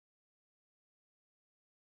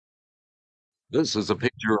This is a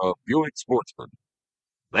picture of Buick Sportsman.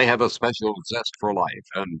 They have a special zest for life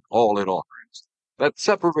and all it offers that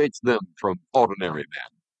separates them from ordinary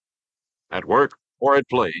men. At work or at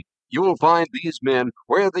play, you will find these men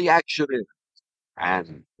where the action is,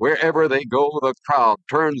 and wherever they go, the crowd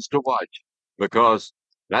turns to watch because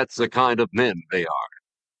that's the kind of men they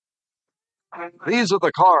are. These are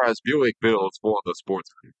the cars Buick builds for the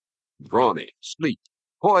sportsman. Brawny, sleek,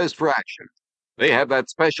 poised for action. They have that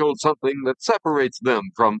special something that separates them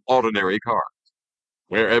from ordinary cars.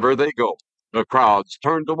 Wherever they go, the crowds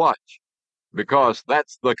turn to watch because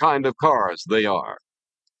that's the kind of cars they are.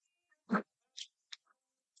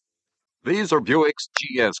 These are Buick's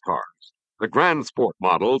GS cars, the Grand Sport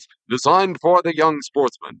models designed for the young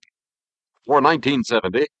sportsman. For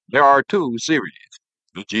 1970, there are two series,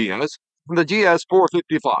 the GS and the GS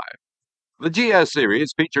 455. The GS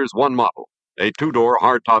series features one model, a two-door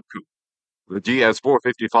hardtop coupe. The GS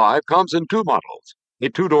 455 comes in two models, a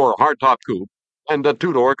two-door hardtop coupe and a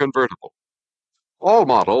two-door convertible. All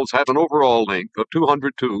models have an overall length of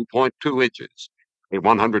 202.2 inches, a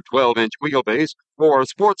 112-inch wheelbase for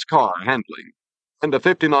sports car handling, and a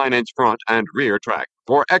 59-inch front and rear track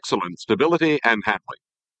for excellent stability and handling.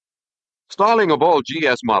 Styling of all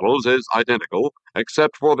GS models is identical,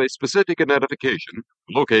 except for the specific identification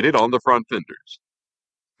located on the front fenders.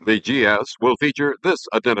 The GS will feature this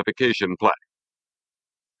identification plaque,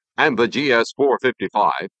 and the GS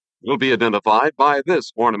 455 will be identified by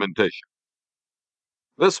this ornamentation.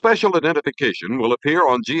 This special identification will appear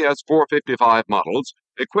on GS 455 models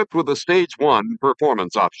equipped with a Stage 1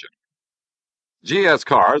 performance option. GS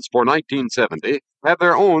cars for 1970 have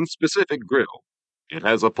their own specific grille. It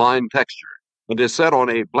has a fine texture and is set on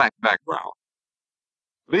a black background.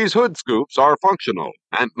 These hood scoops are functional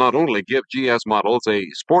and not only give GS models a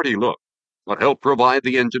sporty look, but help provide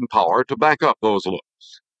the engine power to back up those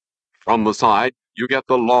looks. From the side, you get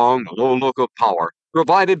the long, low look of power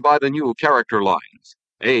provided by the new character lines,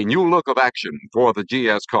 a new look of action for the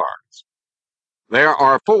GS cars. There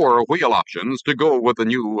are 4 wheel options to go with the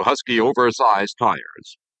new husky oversized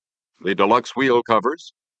tires. The deluxe wheel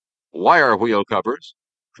covers, wire wheel covers,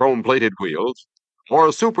 chrome-plated wheels,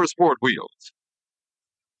 or super sport wheels.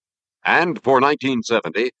 And for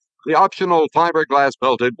 1970, the optional fiberglass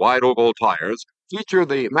belted wide oval tires feature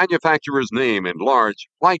the manufacturer's name in large,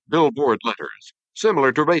 white billboard letters,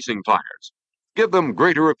 similar to racing tires. Give them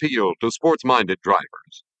greater appeal to sports-minded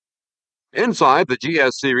drivers. Inside, the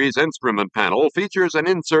GS Series instrument panel features an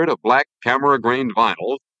insert of black camera-grained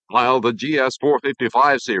vinyl, while the GS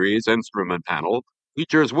 455 Series instrument panel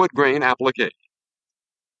features wood grain applique.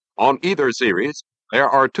 On either series, there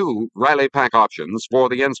are 2 rally pack options for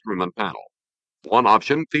the instrument panel. One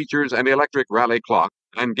option features an electric rally clock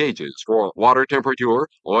and gauges for water temperature,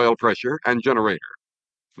 oil pressure, and generator.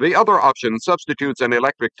 The other option substitutes an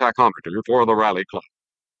electric tachometer for the rally clock.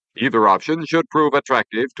 Either option should prove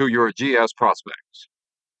attractive to your GS prospects.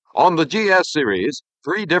 On the GS series,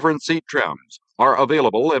 3 different seat trims are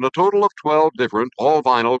available in a total of 12 different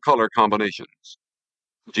all-vinyl color combinations.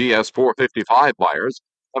 GS 455 buyers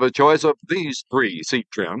have a choice of these 3 seat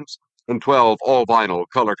trims and 12 all-vinyl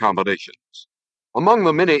color combinations. Among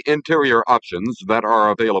the many interior options that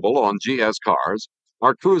are available on GS cars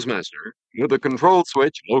are Cruise Master with a control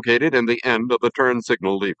switch located in the end of the turn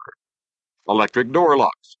signal lever, electric door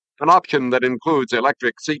locks, an option that includes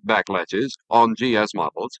electric seat back latches on GS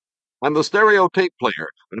models, and the stereo tape player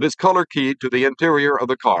that is color keyed to the interior of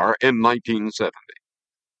the car in 1970.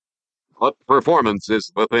 But performance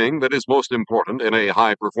is the thing that is most important in a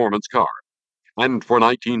high-performance car. And for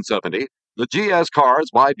 1970, the GS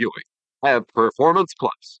cars by Buick have Performance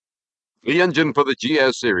Plus. The engine for the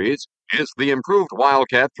GS series is the improved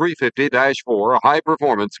Wildcat 350-4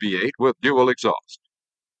 high-performance V8 with dual exhaust.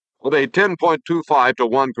 With a 10.25 to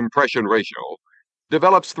 1 compression ratio,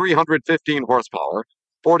 develops 315 horsepower,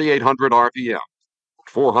 4,800 RPM,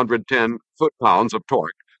 410 foot-pounds of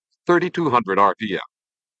torque, 3,200 RPM.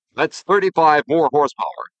 That's 35 more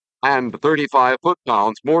horsepower and 35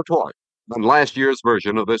 foot-pounds more torque than last year's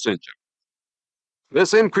version of this engine.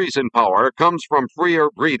 This increase in power comes from freer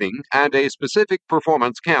breathing and a specific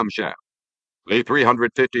performance camshaft. The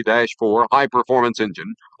 350-4 high-performance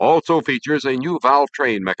engine also features a new valve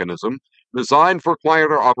train mechanism designed for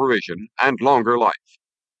quieter operation and longer life,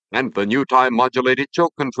 and the new time-modulated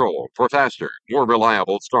choke control for faster, more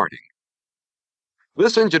reliable starting.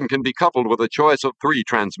 This engine can be coupled with a choice of 3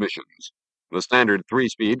 transmissions, the standard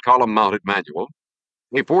 3-speed column-mounted manual,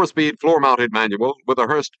 a 4-speed floor-mounted manual with a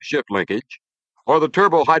Hurst shift linkage, or the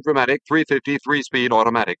turbo-hydromatic 350 3-speed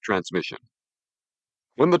automatic transmission.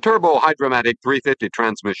 When the turbo-hydromatic 350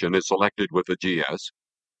 transmission is selected with the GS,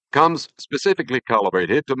 comes specifically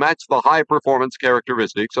calibrated to match the high-performance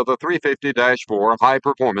characteristics of the 350-4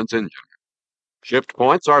 high-performance engine. Shift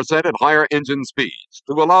points are set at higher engine speeds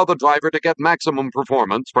to allow the driver to get maximum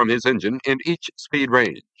performance from his engine in each speed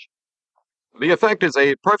range. The effect is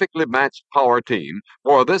a perfectly matched power team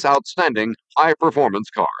for this outstanding high-performance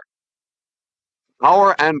car.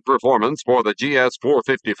 Power and performance for the GS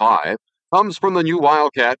 455 comes from the new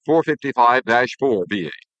Wildcat 455-4 V8.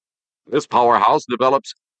 This powerhouse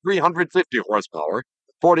develops 350 horsepower,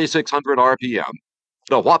 4,600 RPM,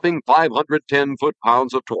 and a whopping 510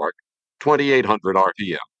 foot-pounds of torque, 2,800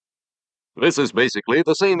 RPM. This is basically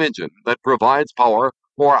the same engine that provides power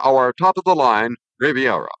for our top-of-the-line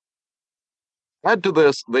Riviera. Add to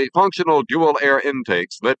this the functional dual air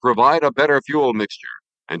intakes that provide a better fuel mixture,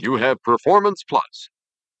 and you have Performance Plus.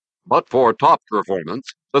 But for top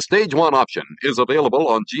performance, the Stage 1 option is available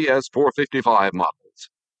on GS 455 models.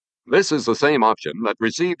 This is the same option that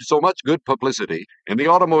received so much good publicity in the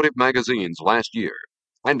automotive magazines last year,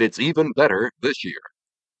 and it's even better this year.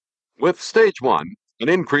 With Stage 1, an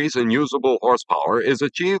increase in usable horsepower is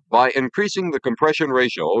achieved by increasing the compression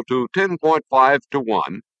ratio to 10.5 to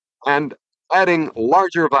 1 and adding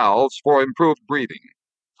larger valves for improved breathing,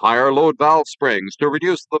 higher load valve springs to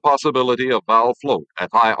reduce the possibility of valve float at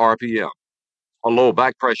high RPM, a low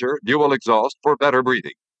back pressure dual exhaust for better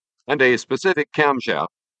breathing, and a specific camshaft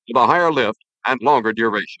with a higher lift and longer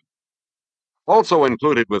duration. Also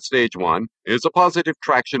included with Stage 1 is a positive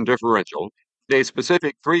traction differential, a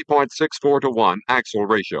specific 3.64 to 1 axle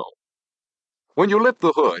ratio. When you lift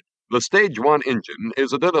the hood, the Stage 1 engine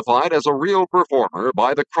is identified as a real performer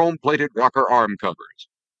by the chrome-plated rocker arm covers,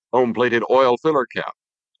 chrome-plated oil filler cap,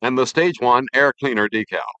 and the Stage 1 air cleaner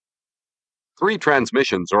decal. 3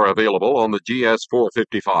 transmissions are available on the GS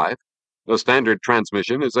 455. The standard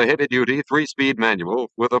transmission is a heavy-duty 3-speed manual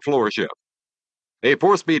with a floor shift. A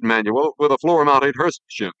 4-speed manual with a floor-mounted Hurst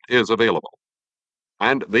shift is available.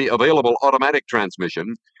 And the available automatic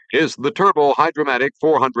transmission is the Turbo Hydromatic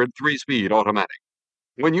 400 3-speed automatic.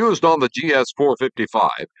 When used on the GS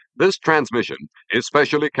 455, this transmission is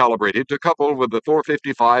specially calibrated to couple with the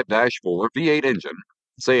 455-4 V8 engine.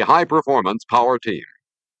 It's a high-performance power team.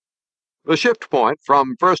 The shift point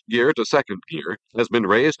from first gear to second gear has been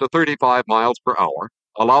raised to 35 miles per hour,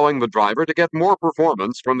 allowing the driver to get more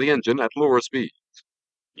performance from the engine at lower speeds.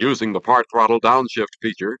 Using the part throttle downshift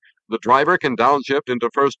feature, the driver can downshift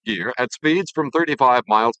into first gear at speeds from 35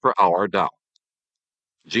 miles per hour down.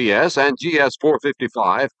 GS and GS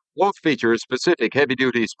 455 both feature specific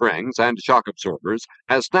heavy-duty springs and shock absorbers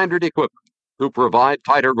as standard equipment to provide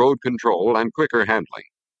tighter road control and quicker handling.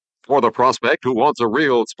 For the prospect who wants a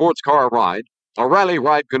real sports car ride, a Rally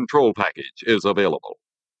Ride Control Package is available.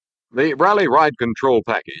 The Rally Ride Control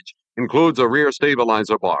Package includes a rear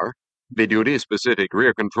stabilizer bar, heavy-duty specific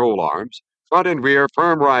rear control arms, front and rear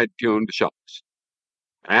firm ride tuned shocks.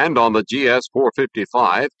 And on the GS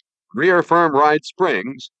 455, rear firm ride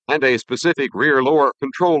springs and a specific rear lower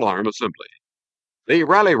control arm assembly. The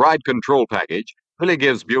Rally Ride Control Package really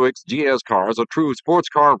gives Buick's GS cars a true sports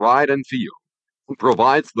car ride and feel, and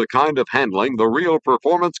provides the kind of handling the real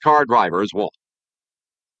performance car drivers want.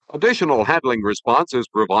 Additional handling response is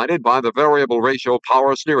provided by the variable ratio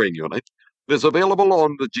power steering unit. It is available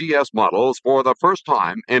on the GS models for the first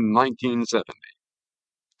time in 1970.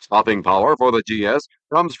 Stopping power for the GS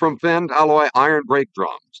comes from thinned alloy iron brake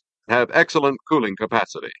drums that have excellent cooling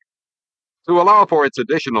capacity. To allow for its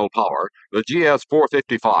additional power, the GS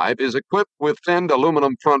 455 is equipped with thinned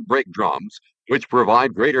aluminum front brake drums, which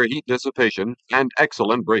provide greater heat dissipation and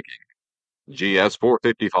excellent braking. GS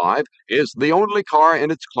 455 is the only car in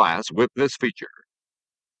its class with this feature.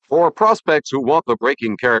 For prospects who want the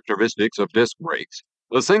braking characteristics of disc brakes,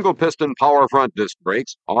 the single-piston power front disc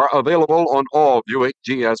brakes are available on all Buick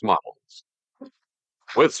GS models.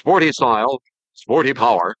 With sporty style, sporty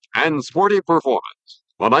power, and sporty performance,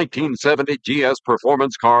 the 1970 GS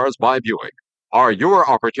performance cars by Buick are your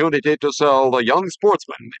opportunity to sell the young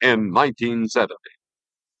sportsman in 1970.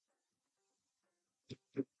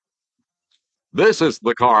 This is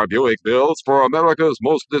the car Buick builds for America's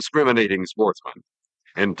most discriminating sportsman.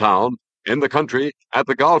 In town, in the country, at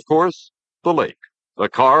the golf course, the lake, the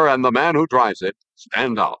car and the man who drives it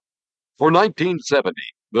stand out. For 1970,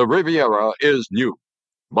 the Riviera is new,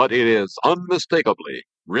 but it is unmistakably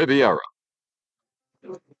Riviera.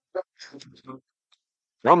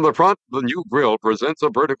 From the front, the new grille presents a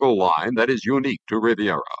vertical line that is unique to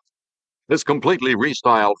Riviera. This completely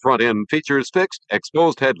restyled front end features fixed,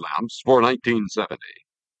 exposed headlamps for 1970.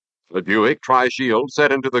 The Buick Tri-Shield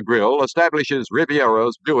set into the grille establishes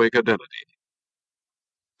Riviera's Buick identity.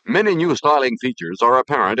 Many new styling features are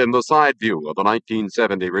apparent in the side view of the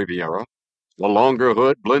 1970 Riviera. The longer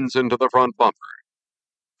hood blends into the front bumper.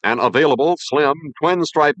 An available, slim,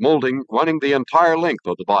 twin-stripe molding running the entire length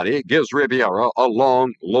of the body gives Riviera a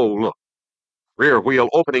long, low look. Rear wheel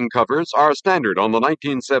opening covers are standard on the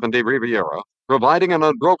 1970 Riviera, providing an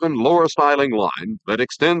unbroken lower styling line that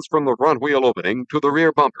extends from the front wheel opening to the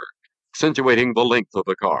rear bumper, accentuating the length of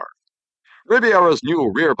the car. Riviera's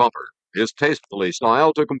new rear bumper is tastefully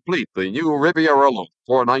styled to complete the new Riviera look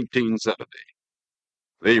for 1970.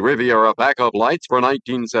 The Riviera backup lights for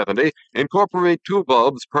 1970 incorporate two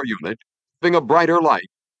bulbs per unit, giving a brighter light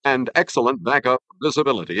and excellent backup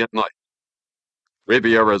visibility at night.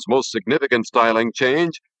 Riviera's most significant styling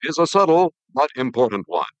change is a subtle but important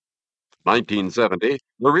one. 1970,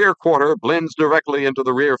 the rear quarter blends directly into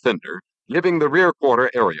the rear fender, giving the rear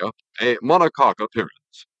quarter area a monocoque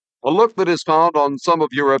appearance, a look that is found on some of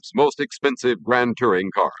Europe's most expensive Grand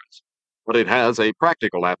Touring cars. But it has a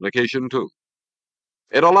practical application too.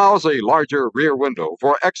 It allows a larger rear window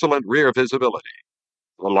for excellent rear visibility.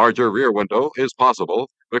 The larger rear window is possible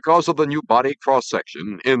because of the new body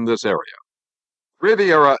cross-section in this area.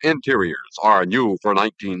 Riviera interiors are new for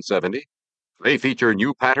 1970. They feature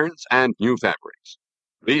new patterns and new fabrics.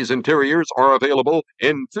 These interiors are available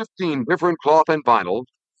in 15 different cloth and vinyl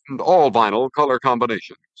and all vinyl color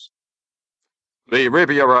combinations. The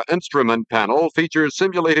Riviera instrument panel features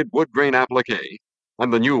simulated wood grain applique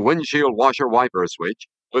and the new windshield washer wiper switch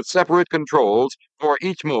with separate controls for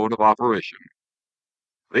each mode of operation.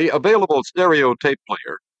 The available stereo tape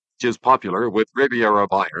player, which is popular with Riviera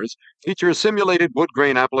buyers, features simulated wood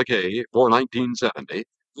grain applique for 1970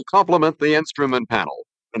 to complement the instrument panel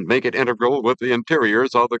and make it integral with the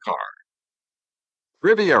interiors of the car.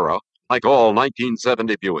 Riviera, like all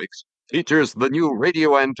 1970 Buicks, features the new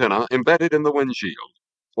radio antenna embedded in the windshield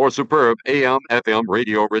for superb AM/FM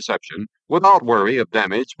radio reception without worry of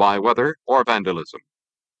damage by weather or vandalism.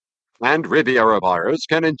 And Riviera buyers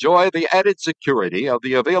can enjoy the added security of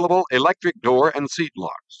the available electric door and seat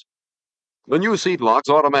locks. The new seat locks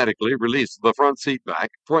automatically release the front seat back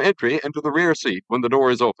for entry into the rear seat when the door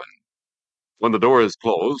is open. When the door is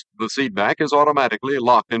closed, the seat back is automatically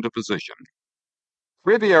locked into position.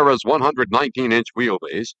 Riviera's 119-inch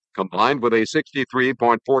wheelbase, combined with a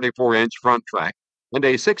 63.44-inch front track and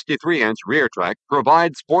a 63-inch rear track,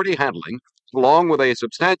 provides sporty handling along with a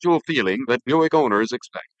substantial feeling that Buick owners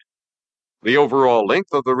expect. The overall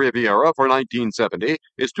length of the Riviera for 1970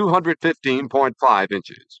 is 215.5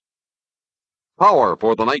 inches. Power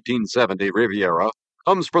for the 1970 Riviera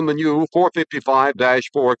comes from the new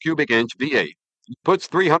 455-4 cubic inch V8. It puts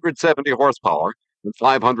 370 horsepower and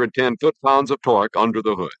 510 foot-pounds of torque under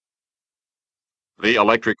the hood. The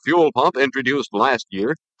electric fuel pump introduced last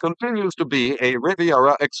year continues to be a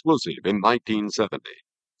Riviera exclusive in 1970,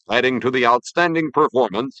 adding to the outstanding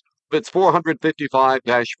performance of its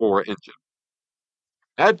 455-4 engine.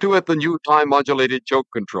 Add to it the new time-modulated choke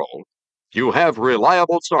control. You have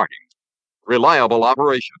reliable starting, reliable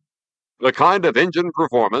operation, the kind of engine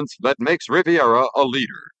performance that makes Riviera a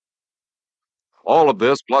leader. All of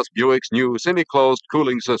this plus Buick's new semi-closed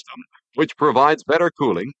cooling system, which provides better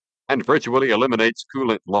cooling and virtually eliminates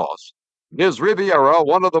coolant loss, gives Riviera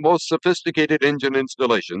one of the most sophisticated engine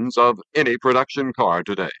installations of any production car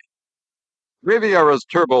today. Riviera's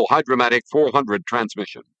turbo hydromatic 400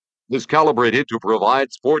 transmission is calibrated to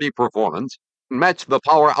provide sporty performance and match the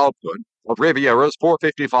power output of Riviera's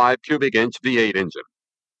 455 cubic inch V8 engine.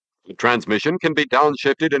 The transmission can be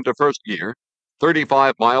downshifted into first gear,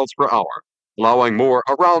 35 miles per hour, allowing more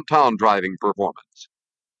around-town driving performance.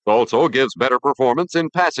 It also gives better performance in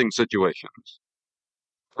passing situations.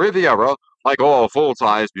 Riviera, like all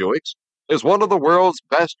full-size Buicks, is one of the world's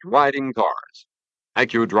best riding cars.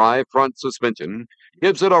 AccuDrive front suspension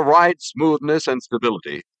gives it a ride smoothness and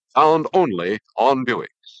stability found only on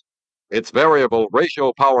Buicks. Its variable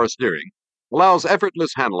ratio power steering allows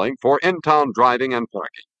effortless handling for in-town driving and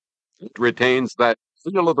parking. It retains that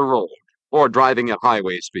feel of the road for driving at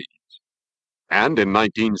highway speeds. And in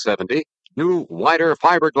 1970, new, wider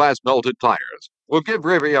fiberglass belted tires will give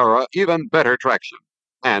Riviera even better traction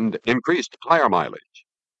and increased tire mileage.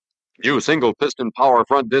 New single-piston power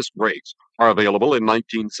front disc brakes are available in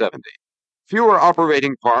 1970. Fewer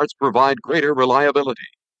operating parts provide greater reliability,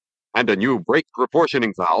 and a new brake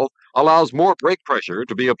proportioning valve allows more brake pressure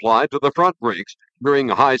to be applied to the front brakes during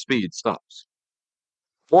high-speed stops.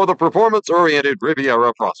 For the performance-oriented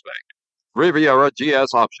Riviera prospect, Riviera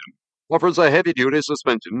GS option offers a heavy-duty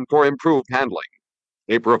suspension for improved handling,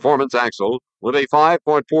 a performance axle with a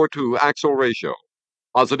 5.42 axle ratio,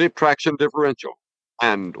 positive traction differential,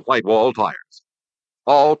 and white wall tires.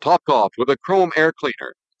 All topped off with a chrome air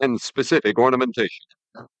cleaner and specific ornamentation.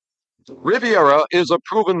 Riviera is a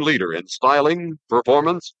proven leader in styling,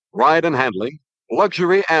 performance, ride and handling,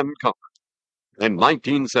 luxury, and comfort. In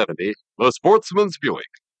 1970, the Sportsman's Buick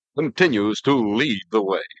continues to lead the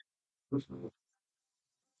way.